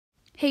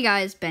Hey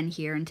guys, Ben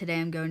here, and today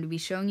I'm going to be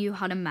showing you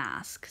how to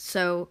mask.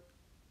 So,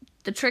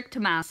 the trick to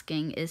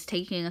masking is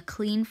taking a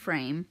clean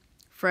frame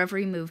for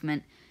every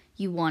movement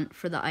you want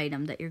for the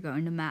item that you're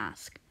going to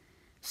mask.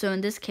 So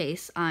in this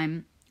case,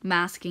 I'm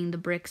masking the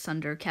Brickz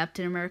under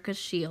Captain America's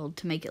shield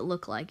to make it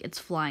look like it's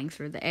flying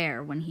through the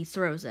air when he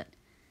throws it.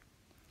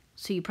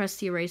 So you press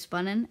the erase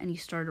button and you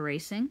start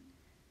erasing.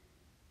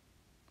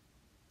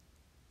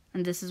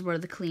 And this is where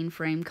the clean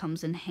frame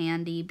comes in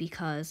handy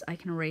because I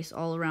can erase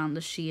all around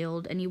the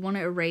shield. And you want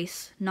to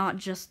erase not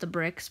just the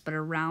bricks, but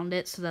around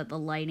it so that the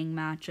lighting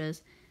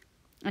matches.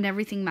 And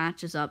everything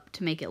matches up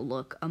to make it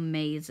look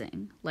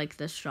amazing, like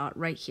this shot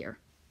right here.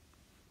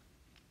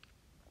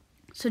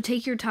 So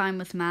take your time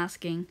with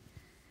masking.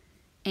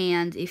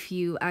 And if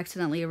you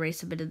accidentally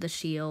erase a bit of the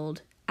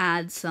shield,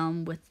 add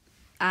some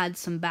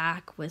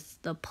back with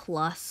the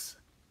plus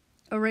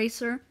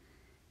eraser.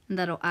 And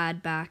that'll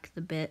add back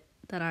the bit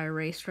that I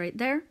erased right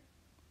there,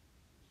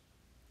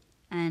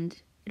 and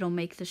it'll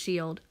make the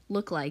shield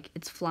look like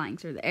it's flying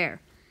through the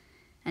air.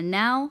 And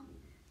now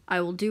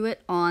I will do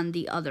it on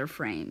the other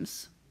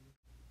frames.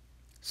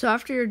 So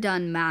after you're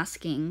done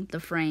masking the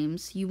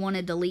frames, you want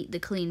to delete the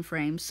clean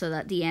frames so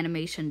that the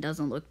animation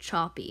doesn't look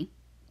choppy.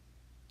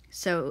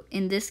 So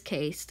in this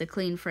case, the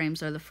clean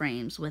frames are the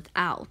frames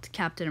without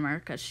Captain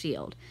America's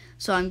shield.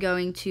 So I'm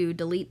going to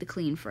delete the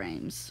clean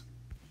frames.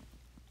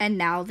 And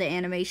now the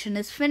animation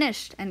is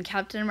finished, and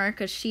Captain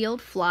America's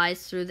shield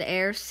flies through the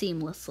air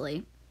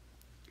seamlessly.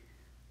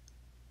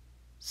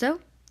 So,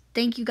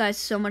 thank you guys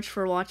so much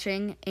for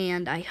watching,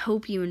 and I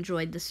hope you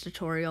enjoyed this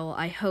tutorial.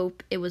 I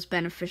hope it was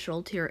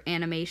beneficial to your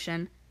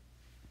animation,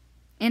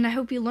 and I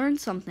hope you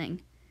learned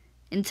something.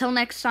 Until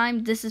next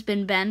time, this has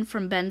been Ben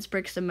from Ben's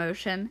Brickz in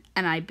Motion,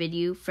 and I bid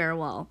you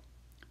farewell.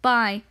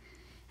 Bye!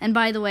 And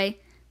by the way,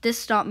 this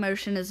stop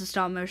motion is a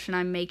stop motion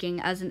I'm making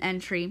as an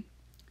entry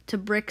to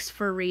Brickz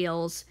for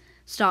Reals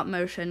stop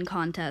motion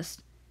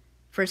contest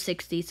for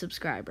 60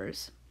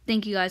 subscribers.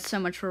 Thank you guys so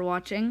much for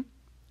watching,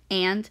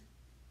 and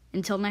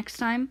until next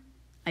time,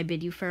 I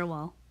bid you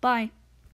farewell. Bye.